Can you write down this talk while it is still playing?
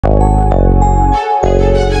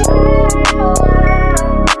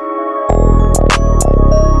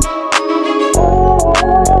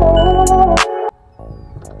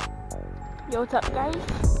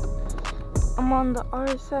on the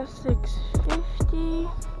RSS 650.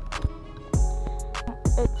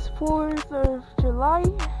 It's 4th of July.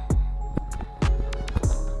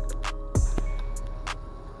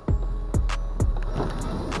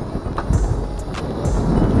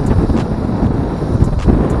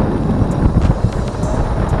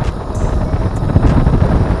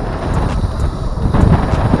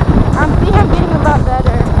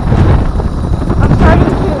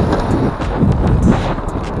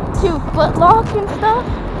 Lock and stuff,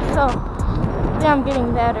 so yeah, I'm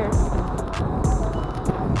getting better.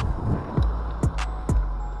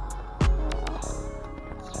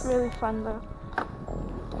 It's really fun though.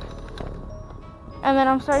 And then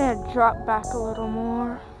I'm starting to drop back a little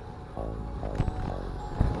more.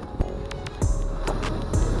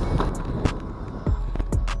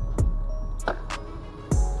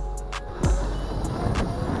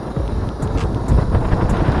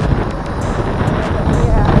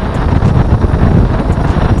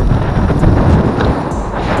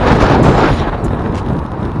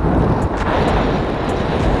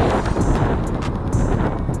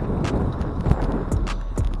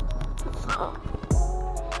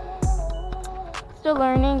 Still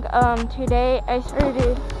learning. Today I slowed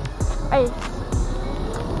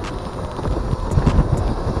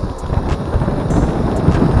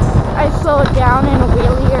down in a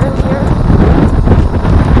wheelie earlier.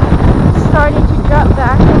 Starting to drop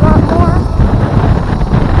back a lot more.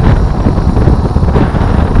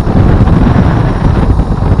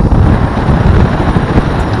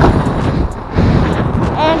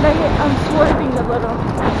 And I'm swerving a little.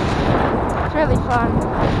 It's really fun.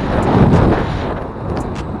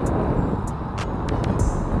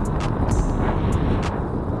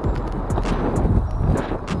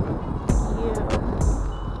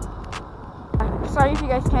 Sorry if you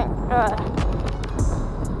guys can't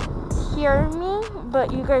hear me,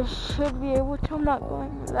 but you guys should be able to. I'm not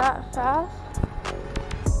going that fast.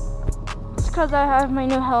 It's because I have my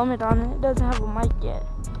new helmet on and it doesn't have a mic yet.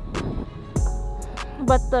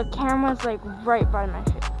 But the camera's like right by my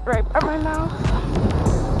face, right by my mouth.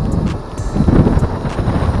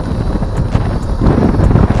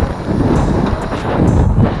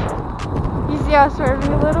 You see how I'm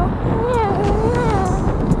swerving a little?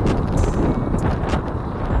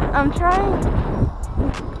 I'm trying,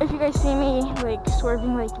 if you guys see me like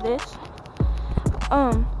swerving like this,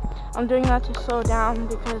 I'm doing that to slow down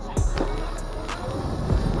because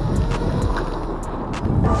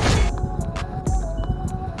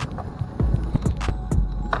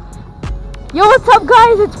yo, what's up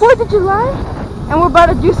guys? It's 4th of July and we're about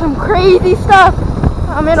to do some crazy stuff.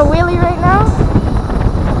 I'm in a wheelie right now.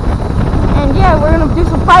 And yeah, we're gonna do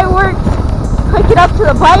some fireworks, hook it up to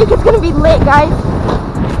the bike. It's gonna be lit, guys.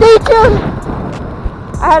 Stay tuned.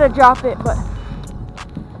 I had to drop it, but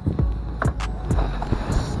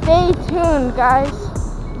stay tuned, guys.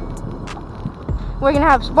 We're gonna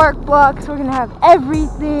have spark plugs. We're gonna have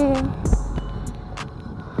everything.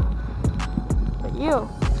 But you,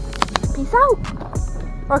 peace out.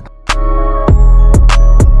 Or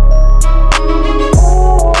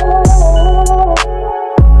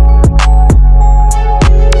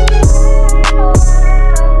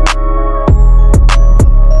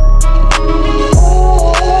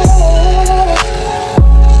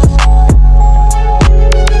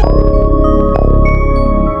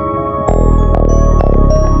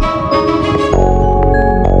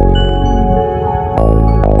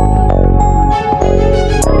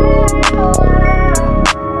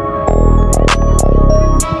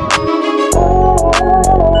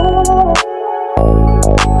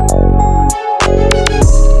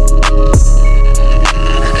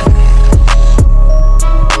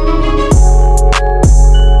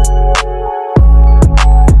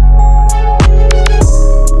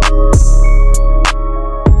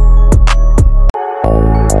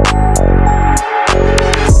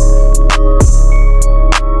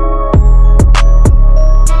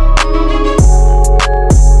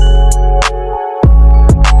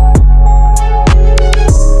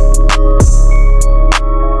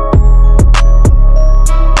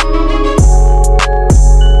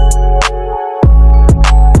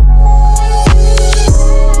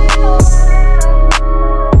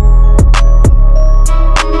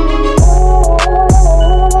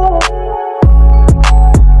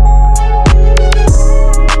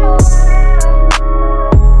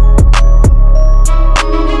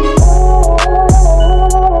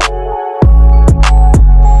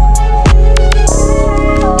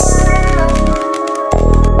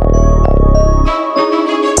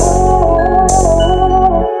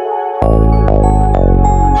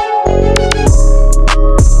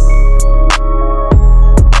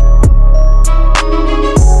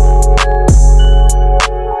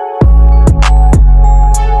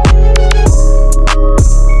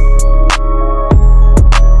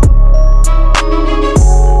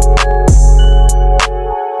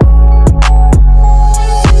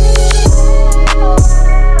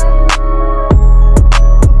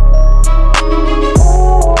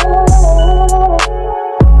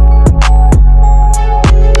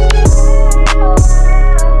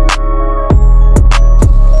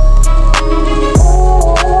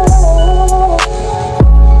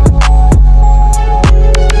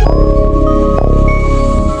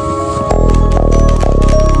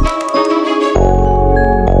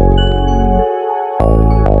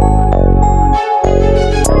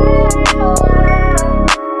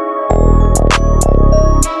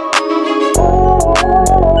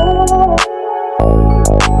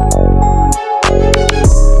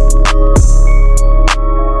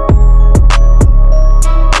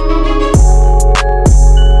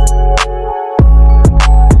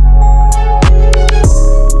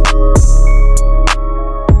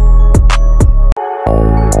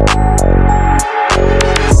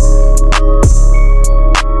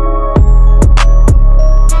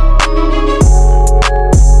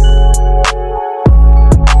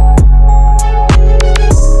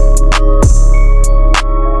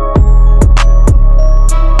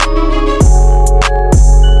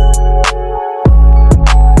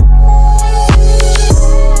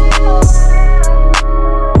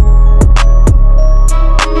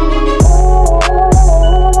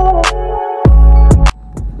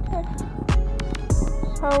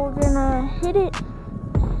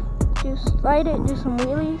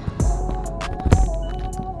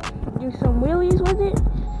do some wheelies with it.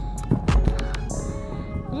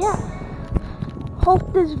 Yeah.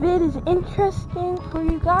 Hope this vid is interesting for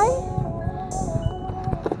you guys.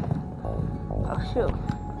 Oh shoot.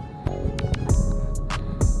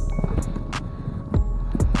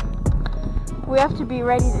 We have to be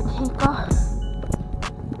ready to take off.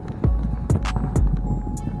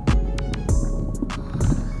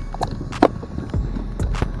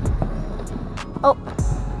 Oh,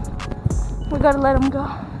 we gotta let him go.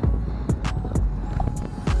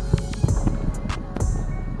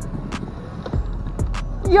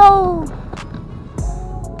 Yo!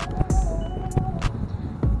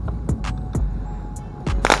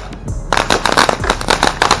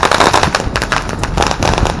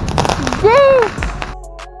 Dang!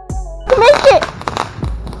 Make it!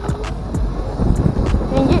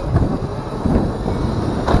 Dang it.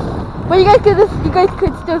 But you guys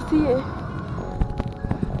could still see it.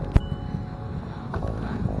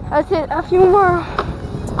 That's it, a few more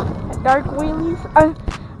dark wheelies.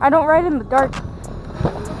 I don't ride in the dark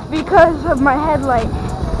because of my headlight.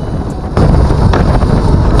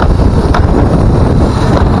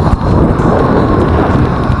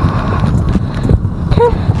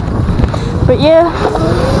 But yeah,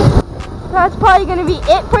 that's probably gonna be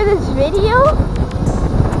it for this video.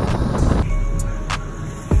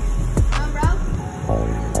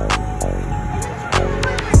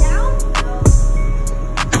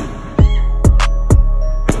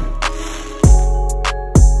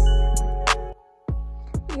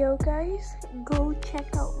 Yo guys, go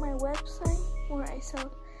check out my website where I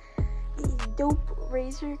sell these dope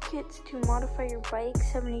razor kits to modify your bike.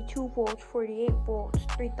 72 volts, 48 volts,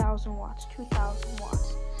 3000 watts, 2000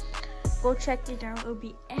 watts. Go check it out. It'll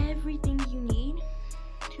be everything you need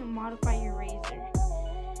to modify your razor.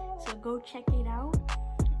 So go check it out.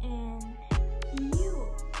 And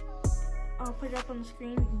I'll put it up on the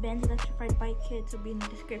screen. Ben's electrified bike kits will be in the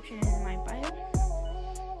description and in my bio.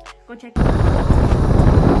 Go check it out.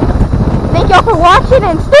 Thank y'all for watching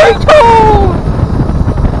and stay tuned!